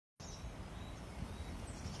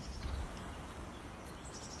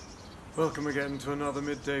Welcome again to another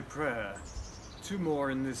midday prayer. Two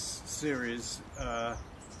more in this series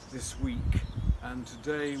this week, and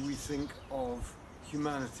today we think of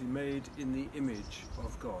humanity made in the image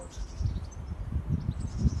of God.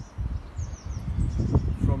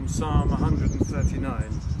 From Psalm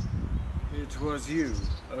 139, "It was you,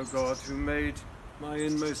 O God, who made my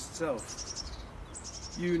inmost self.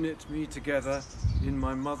 You knit me together in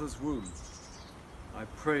my mother's womb. I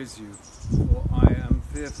praise you, for I am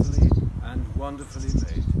fearfully and wonderfully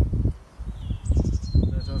made."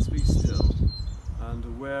 Let us be still and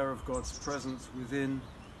aware of God's presence within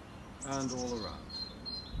and all around.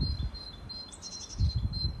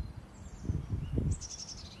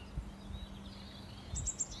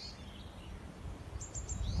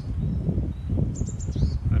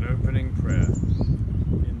 An opening prayer.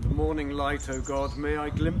 In the morning light, O God, may I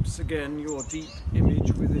glimpse again your deep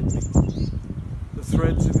image within me, the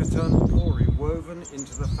threads of eternal glory woven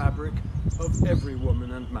into the fabric of every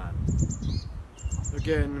woman and man.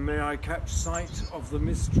 Again, may I catch sight of the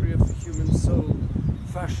mystery of the human soul,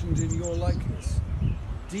 fashioned in your likeness,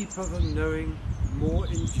 deeper than knowing, more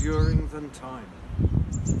enduring than time.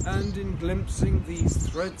 And in glimpsing these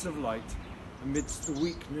threads of light, amidst the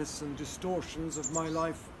weakness and distortions of my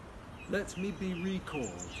life, let me be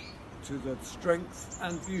recalled to the strength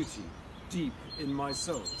and beauty deep in my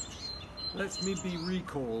soul. Let me be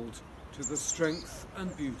recalled to the strength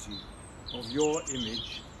and beauty of your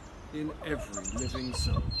image in every living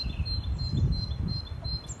soul.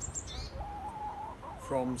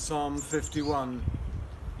 From Psalm 51,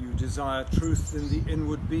 "You desire truth in the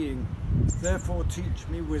inward being, therefore teach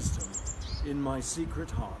me wisdom in my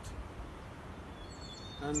secret heart."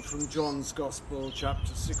 And from John's Gospel,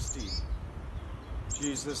 chapter 16,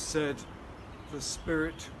 Jesus said, "The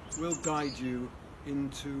Spirit will guide you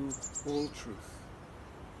into all truth."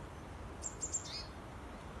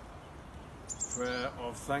 Prayer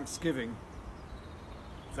of thanksgiving.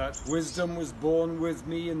 That wisdom was born with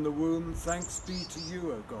me in the womb, thanks be to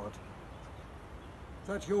you, O God.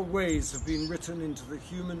 That your ways have been written into the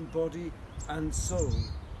human body and soul,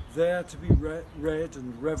 there to be read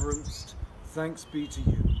and reverenced, thanks be to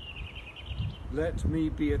you. Let me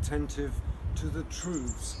be attentive to the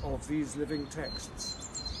truths of these living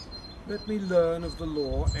texts. Let me learn of the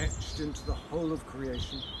law etched into the whole of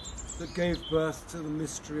creation that gave birth to the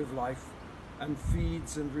mystery of life and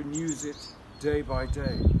feeds and renews it day by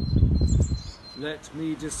day. Let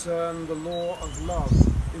me discern the law of love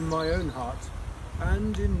in my own heart,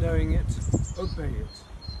 and in knowing it, obey it.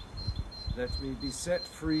 Let me be set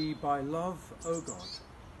free by love, O God.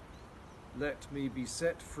 Let me be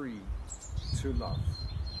set free to love.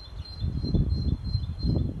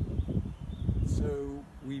 So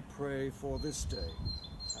we pray for this day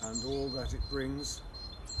and all that it brings,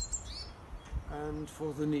 and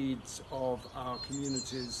for the needs of our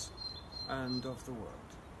communities and of the world.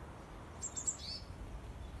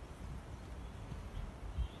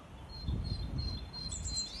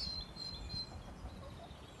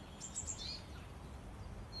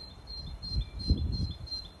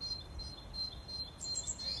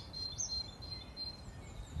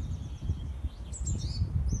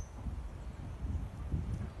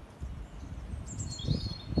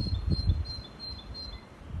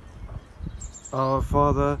 Our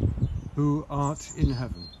Father, who art in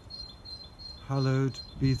heaven, hallowed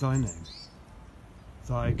be thy name.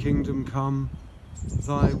 Thy kingdom come,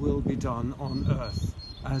 thy will be done on earth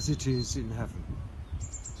as it is in heaven.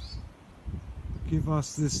 Give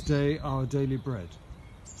us this day our daily bread,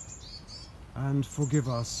 and forgive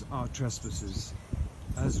us our trespasses,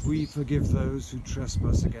 as we forgive those who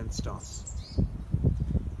trespass against us.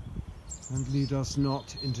 And lead us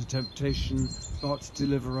not into temptation, but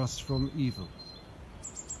deliver us from evil.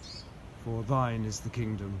 For thine is the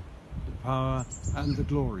kingdom, the power, and the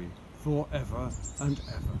glory, forever and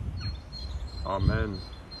ever. Amen.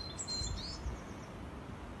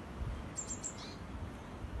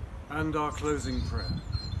 And our closing prayer.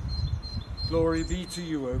 Glory be to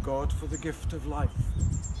you, O God, for the gift of life,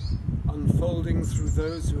 unfolding through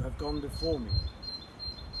those who have gone before me.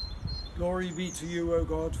 Glory be to you, O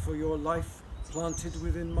God, for your life planted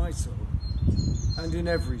within my soul, and in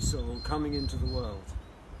every soul coming into the world.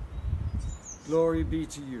 Glory be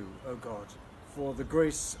to you, O God, for the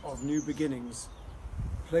grace of new beginnings,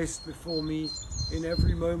 placed before me in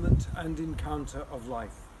every moment and encounter of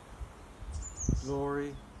life.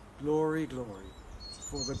 Glory, glory, glory,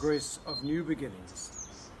 for the grace of new beginnings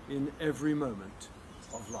in every moment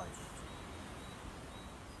of life.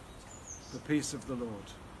 The peace of the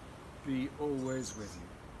Lord be always with you.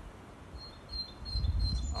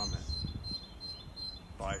 Amen.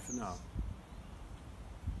 Bye for now.